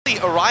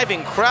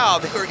arriving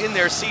crowd. They were in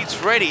their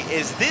seats ready.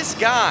 Is this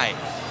guy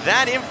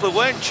that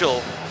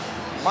influential?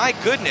 My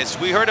goodness,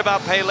 we heard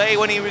about Pelé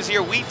when he was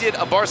here. We did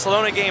a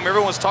Barcelona game.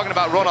 Everyone was talking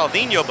about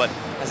Ronaldinho, but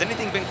has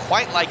anything been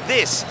quite like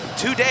this?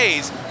 2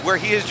 days where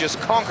he has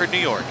just conquered New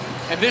York.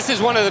 And this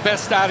is one of the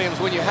best stadiums.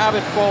 When you have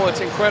it full,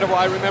 it's incredible.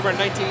 I remember in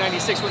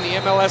 1996 when the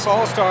MLS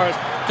All-Stars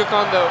took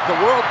on the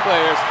world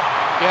players.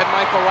 They had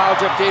Michael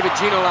Laudrup, David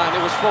Ginola, and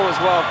it was full as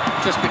well.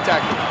 Just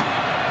spectacular.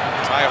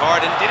 Ty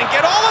Harden didn't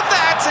get all of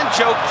that, and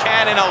Joe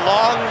Cannon, a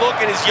long look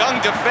at his young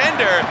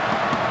defender.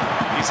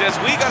 He says,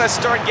 we got to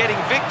start getting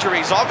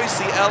victories.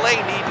 Obviously,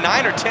 LA need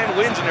 9 or 10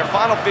 wins in their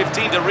final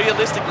 15 to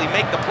realistically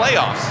make the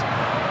playoffs.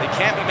 They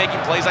can't be making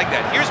plays like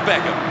that. Here's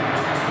Beckham.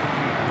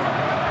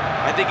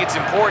 I think it's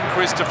important,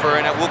 Christopher,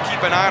 and we'll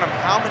keep an eye on him,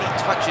 how many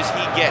touches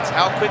he gets,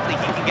 how quickly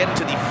he can get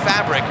into the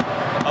fabric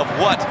of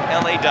what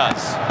LA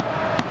does.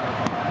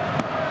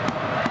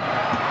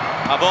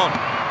 Pavon.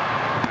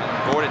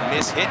 Gordon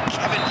mishit.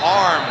 Kevin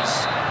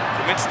Harms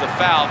commits the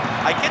foul.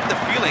 I get the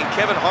feeling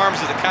Kevin Harms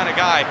is the kind of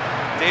guy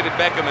David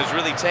Beckham has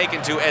really taken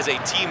to as a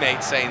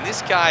teammate, saying,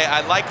 this guy, I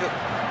like,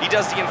 he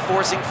does the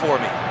enforcing for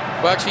me.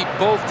 Well, actually,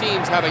 both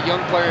teams have a young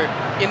player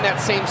in that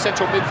same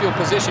central midfield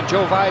position.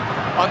 Joe Vibe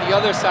on the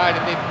other side,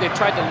 and they've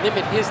tried to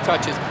limit his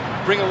touches,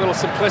 bring a little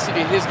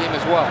simplicity to his game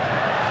as well.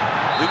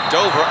 Luke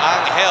Dover,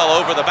 Angel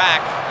over the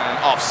back, and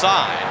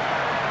offside.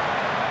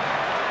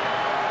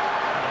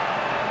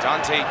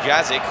 Dante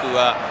Jazic, who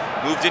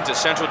moved into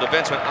central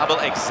defense when Abel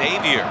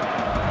Xavier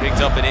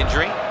picked up an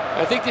injury.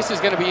 I think this is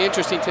going to be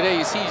interesting today.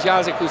 You see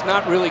Jazic, who's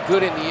not really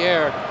good in the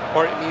air,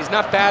 or I mean, he's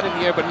not bad in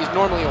the air, but he's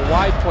normally a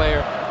wide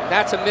player.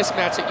 That's a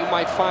mismatch that you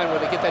might find where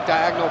they get that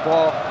diagonal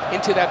ball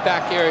into that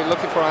back area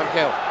looking for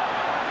Angel.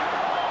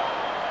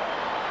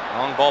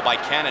 Long ball by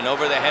Cannon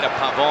over the head of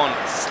Pavon.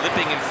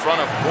 Slipping in front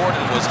of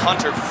Gordon was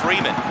Hunter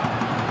Freeman.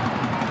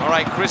 All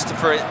right,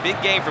 Christopher, big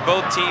game for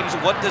both teams.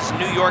 What does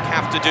New York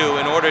have to do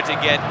in order to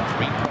get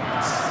 3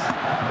 points?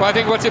 Well, I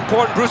think what's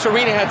important, Bruce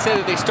Arena had said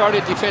that they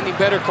started defending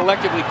better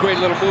collectively. Great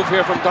little move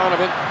here from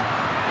Donovan.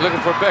 Looking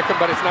for Beckham,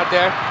 but it's not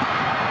there.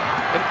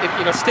 And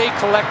you know, stay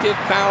collective,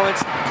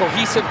 balanced,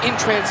 cohesive in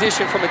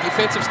transition from a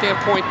defensive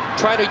standpoint.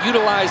 Try to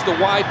utilize the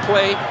wide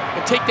play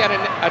and take that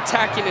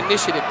attacking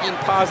initiative, being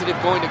positive,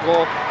 going to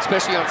goal,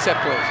 especially on set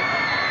plays.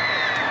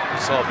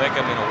 We saw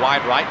Beckham in a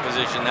wide right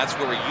position. That's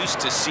where we're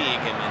used to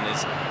seeing him in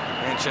his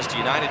Manchester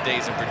United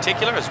days in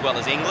particular, as well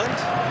as England.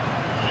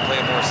 Play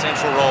a more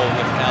central role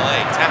with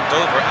LA. Tapped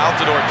over,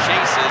 Altidore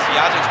chases.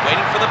 Jacic's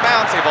waiting for the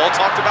bounce. They've all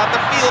talked about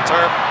the field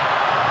turf.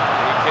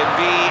 It could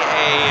be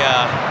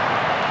a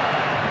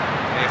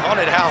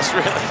haunted house,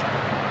 really,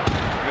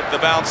 with the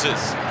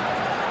bounces.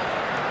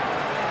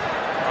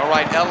 All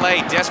right,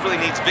 LA desperately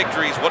needs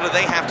victories. What do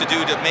they have to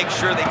do to make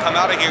sure they come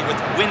out of here with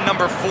win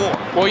number 4?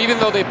 Well, even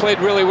though they played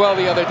really well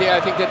the other day,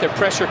 I think that their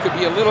pressure could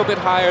be a little bit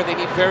higher. They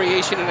need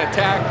variation in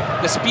attack,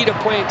 the speed of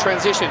play in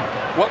transition.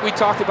 What we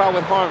talked about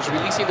with Harms,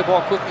 releasing the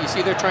ball quickly. You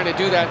see they're trying to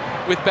do that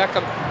with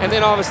Beckham. And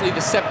then obviously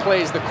the set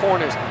plays, the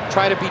corners.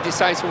 Try to be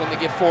decisive when they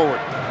get forward.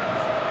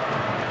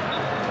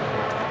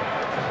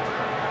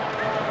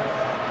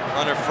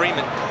 Hunter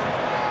Freeman.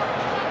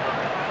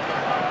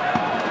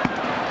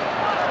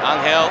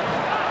 Angel.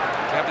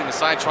 Camping the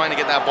side, trying to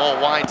get that ball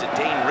wide to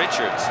Dane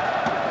Richards.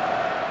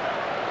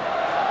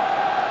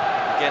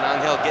 Again,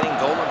 Angel getting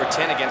goal number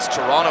 10 against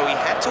Toronto. He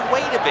had to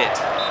wait a bit.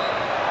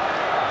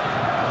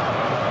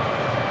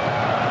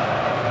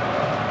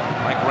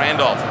 Mike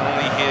Randolph,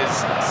 only his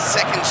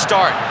second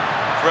start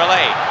for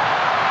LA.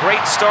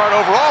 Great start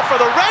overall for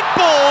the Red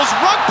Bulls.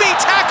 Rugby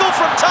tackle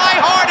from Ty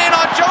Harden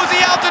on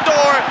Josie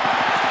Altidore.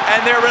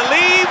 And they're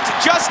relieved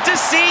just to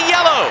see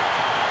yellow.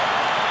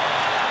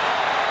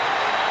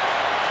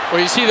 Well,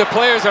 you see the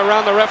players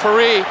around the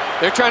referee.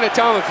 They're trying to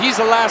tell him if he's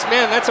the last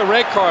man, that's a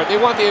red card. They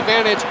want the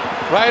advantage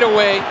right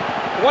away.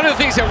 One of the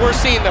things that we're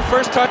seeing, the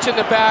first touch in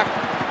the back,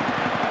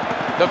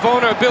 the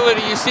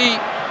vulnerability. You see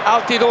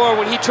Altidore,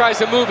 when he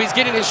tries to move, he's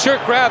getting his shirt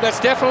grabbed. That's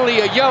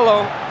definitely a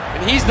yellow,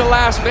 and he's the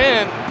last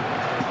man.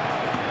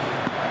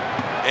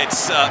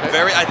 It's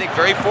I think,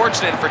 very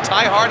fortunate for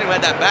Ty Harden, who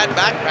had that bad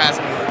back pass.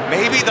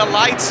 Maybe the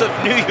lights of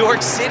New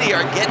York City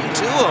are getting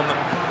to him.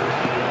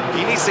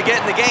 He needs to get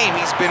in the game.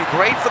 He's been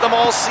great for them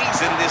all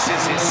season. This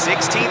is his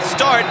 16th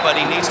start, but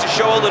he needs to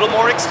show a little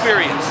more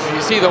experience.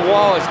 You see the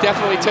wall is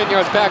definitely 10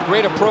 yards back.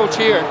 Great approach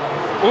here.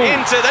 Ooh.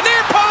 Into the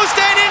near post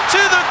and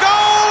into the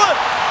goal.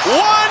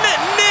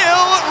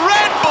 1-0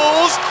 Red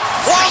Bulls.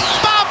 Juan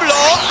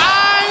Pablo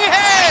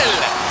Angel.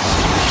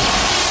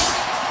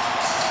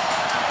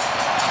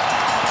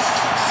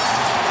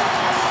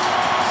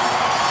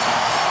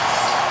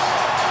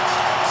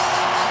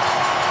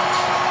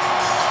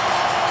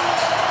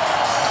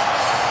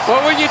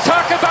 Well, when you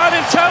talk about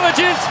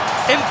intelligence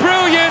and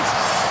brilliance,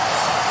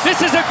 this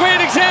is a great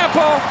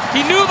example.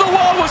 He knew the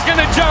wall was going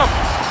to jump.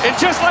 And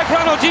just like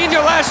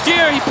Ronaldinho last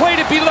year, he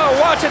played it below.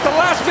 Watch, at the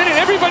last minute,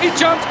 everybody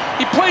jumps.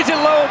 He plays it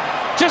low,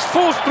 just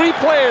fools 3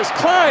 players.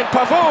 Klein,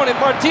 Pavon, and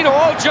Martino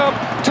all jump,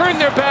 turn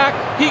their back.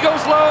 He goes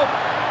low.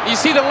 You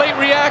see the late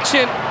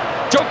reaction.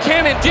 Joe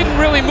Cannon didn't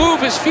really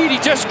move his feet. He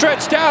just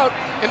stretched out,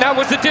 and that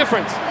was the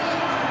difference.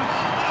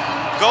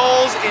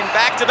 Goals in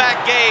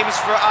back-to-back games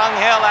for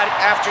Angel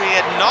after he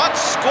had not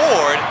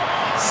scored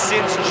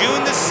since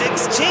June the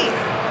 16th.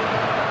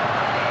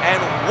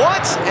 And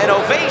what an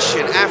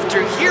ovation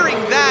after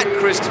hearing that,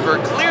 Christopher.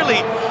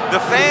 Clearly,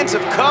 the fans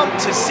have come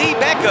to see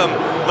Beckham,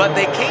 but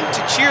they came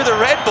to cheer the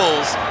Red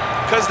Bulls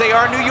because they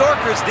are New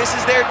Yorkers. This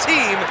is their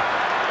team.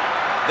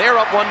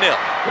 They're up 1-0.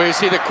 Where you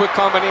see the quick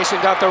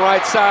combination down the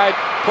right side.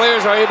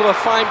 Players are able to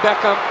find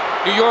Beckham.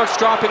 New York's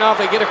dropping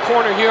off. They get a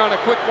corner here on a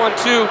quick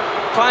 1-2.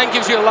 Klein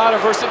gives you a lot of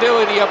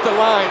versatility up the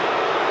line.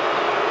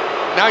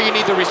 Now you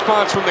need the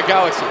response from the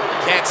Galaxy.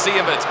 Can't see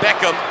him, but it's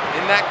Beckham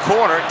in that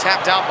corner,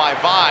 tapped out by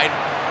Vide.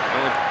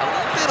 And with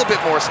a little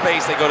bit more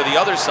space, they go to the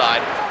other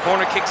side.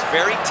 Corner kicks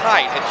very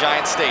tight at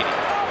Giant Stadium.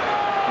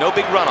 No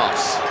big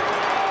runoffs.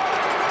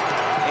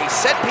 A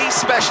set-piece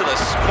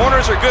specialist.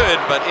 Corners are good,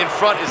 but in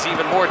front is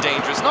even more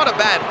dangerous. Not a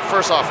bad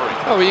first offering.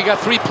 Oh, well, you got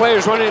three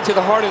players running into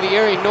the heart of the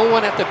area. No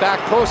one at the back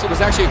post. It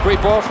was actually a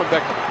great ball from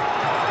Beckham.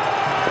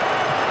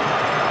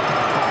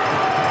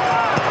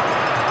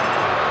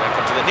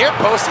 Beckham to the near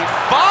post. He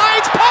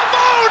finds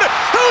Pavone,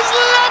 who's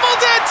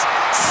leveled it.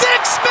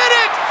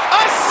 6-minute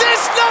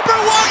assist number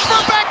 1 for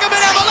Beckham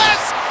in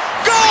MLS.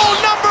 Goal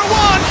number 1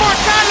 for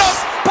Carlos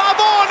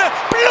Pavone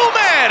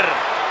Blumer.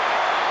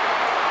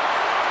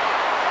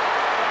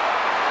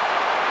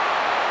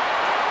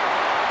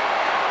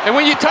 And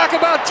when you talk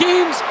about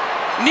teams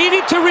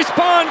needing to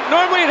respond,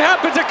 normally it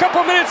happens a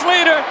couple minutes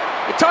later.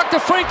 I talked to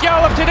Frank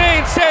Yallop today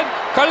and said,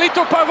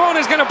 Carlito Pavone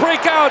is going to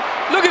break out.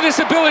 Look at this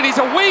ability. He's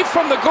away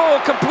from the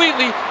goal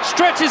completely,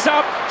 stretches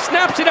up,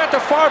 snaps it at the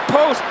far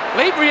post.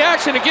 Late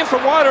reaction again from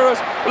Wateros.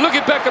 Look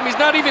at Beckham.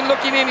 He's not even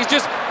looking in. He's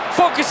just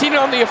focusing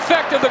on the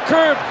effect of the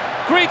curve.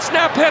 Great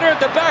snap header at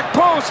the back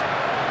post.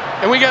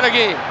 And we got a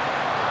game.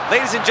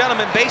 Ladies and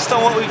gentlemen, based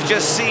on what we've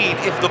just seen,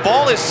 if the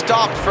ball is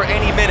stopped for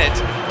any minute,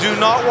 do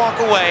not walk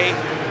away.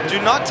 Do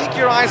not take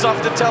your eyes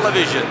off the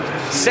television.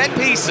 Set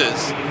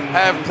pieces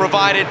have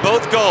provided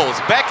both goals.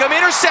 Beckham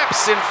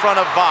intercepts in front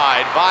of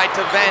Vide. Vide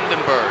to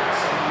Vandenberg.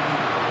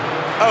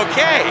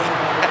 Okay,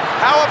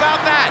 how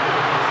about that?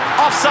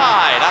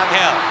 Offside,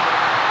 Angel.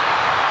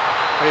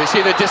 You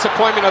see the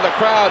disappointment of the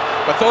crowd,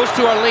 but those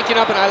two are linking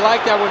up, and I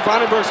like that when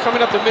Vandenberg's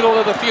coming up the middle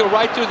of the field,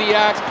 right through the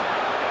axe.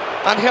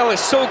 Angel is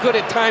so good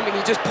at timing.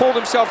 He just pulled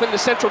himself in the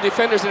central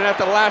defenders, and at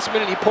the last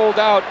minute he pulled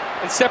out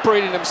and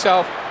separated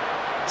himself.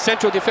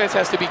 Central defense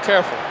has to be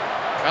careful.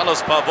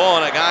 Carlos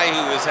Pavone, a guy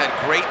who has had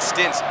great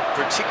stints,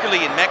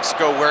 particularly in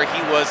Mexico, where he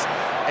was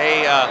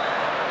a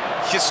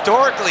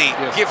historically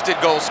gifted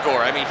goal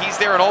scorer. I mean, he's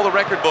there in all the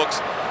record books.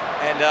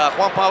 And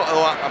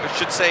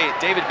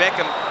David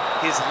Beckham,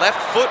 his left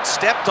foot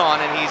stepped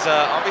on, and he's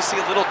obviously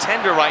a little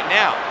tender right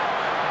now.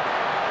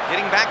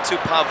 Getting back to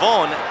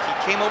Pavone, he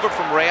came over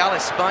from Real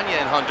España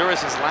in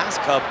Honduras, his last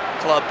club.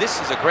 This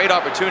is a great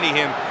opportunity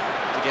him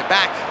to get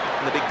back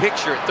in the big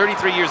picture at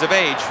 33 years of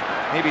age.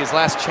 Maybe his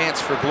last chance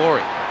for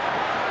glory.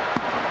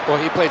 Well,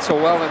 he played so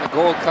well in the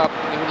Gold Cup.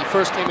 I mean, when he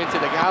first came into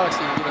the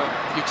Galaxy, you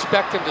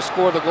expect him to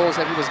score the goals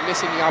that he was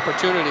missing the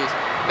opportunities.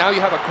 Now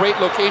you have a great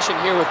location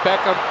here with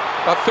Beckham,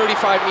 about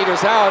 35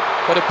 meters out,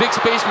 but a big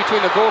space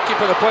between the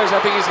goalkeeper and the players.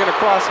 I think he's going to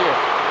cross here.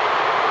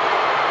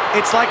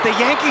 It's like the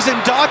Yankees and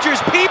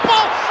Dodgers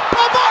people.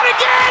 Pavone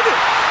again!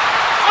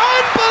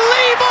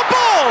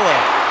 Unbelievable!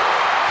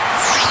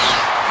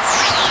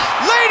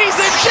 Ladies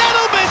and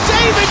gentlemen,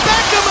 David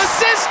Beckham,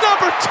 assist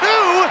number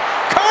 2.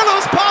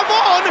 Carlos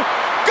Pavone,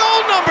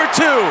 goal number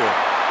 2.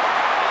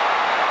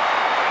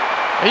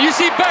 And you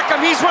see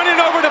Beckham, he's running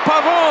over to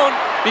Pavone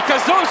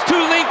because those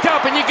two linked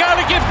up, and you got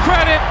to give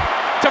credit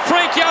to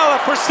Frank Yallop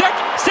for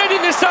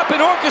setting this up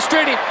and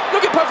orchestrating.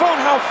 Look at Pavone,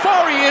 how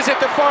far he is at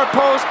the far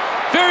post.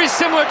 Very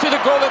similar to the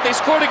goal that they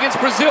scored against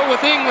Brazil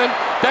with England.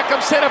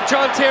 Beckham set up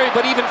John Terry,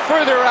 but even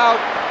further out.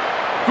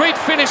 Great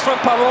finish from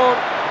Pavone.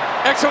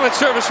 Excellent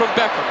service from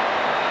Beckham.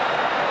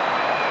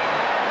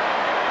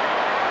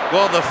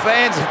 Well, the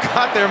fans have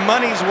got their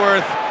money's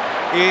worth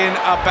in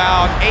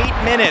about 8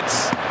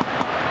 minutes.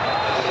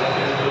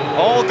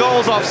 All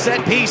goals off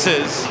set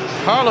pieces.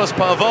 Carlos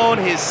Pavone,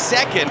 his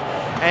second.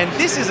 And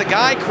this is a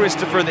guy,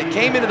 Christopher, that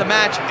came into the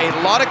match a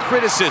lot of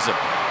criticism.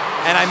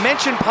 And I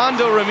mentioned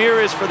Pando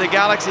Ramirez for the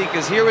Galaxy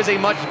because here was a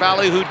much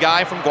ballyhooed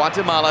guy from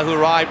Guatemala who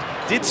arrived,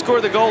 did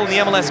score the goal in the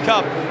MLS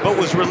Cup, but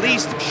was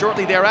released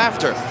shortly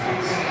thereafter.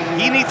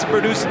 He needs to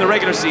produce in the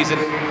regular season,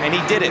 and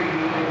he did it.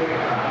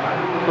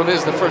 Well, this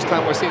is the first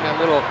time we're seeing that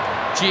little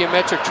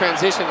geometric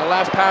transition. The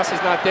last pass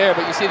is not there,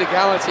 but you see the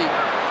Galaxy,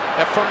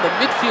 that from the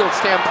midfield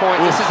standpoint,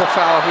 this is a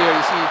foul here.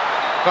 You see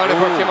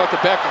Vandenberg came out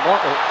to Beckham.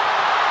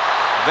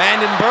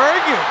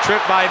 Vandenberg,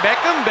 tripped by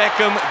Beckham.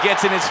 Beckham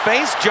gets in his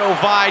face. Joe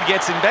Vide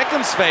gets in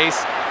Beckham's face.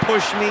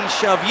 Push me,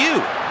 shove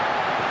you.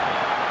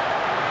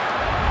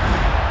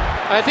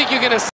 I think you're going to